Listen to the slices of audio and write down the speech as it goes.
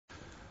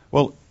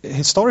Well,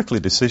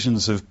 historically,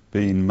 decisions have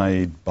been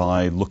made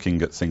by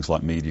looking at things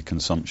like media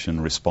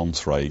consumption,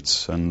 response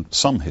rates, and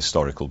some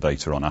historical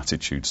data on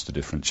attitudes to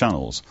different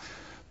channels.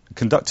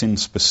 Conducting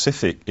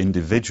specific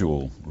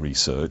individual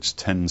research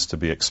tends to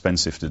be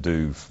expensive to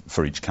do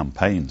for each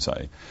campaign,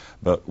 say,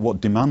 but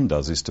what Demand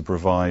does is to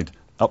provide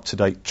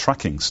up-to-date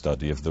tracking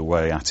study of the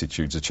way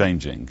attitudes are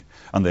changing,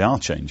 and they are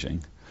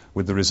changing,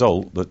 with the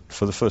result that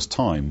for the first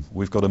time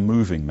we've got a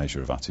moving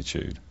measure of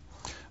attitude.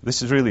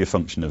 This is really a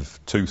function of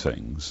two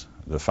things: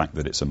 the fact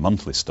that it's a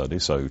monthly study,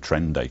 so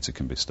trend data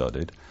can be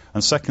studied,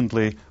 and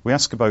secondly, we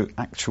ask about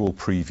actual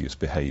previous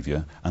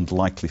behaviour and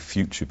likely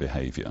future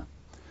behaviour.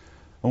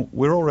 Well,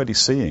 we're already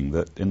seeing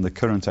that in the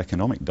current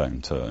economic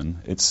downturn,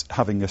 it's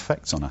having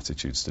effects on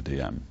attitudes to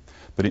DM,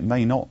 but it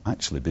may not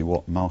actually be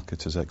what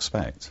marketers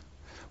expect.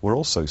 We're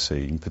also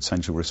seeing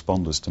potential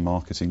responders to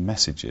marketing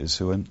messages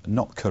who are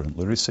not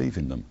currently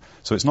receiving them.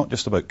 So it's not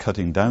just about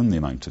cutting down the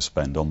amount of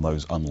spend on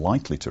those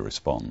unlikely to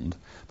respond,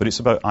 but it's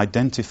about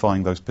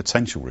identifying those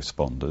potential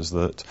responders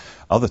that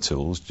other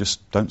tools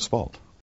just don't spot.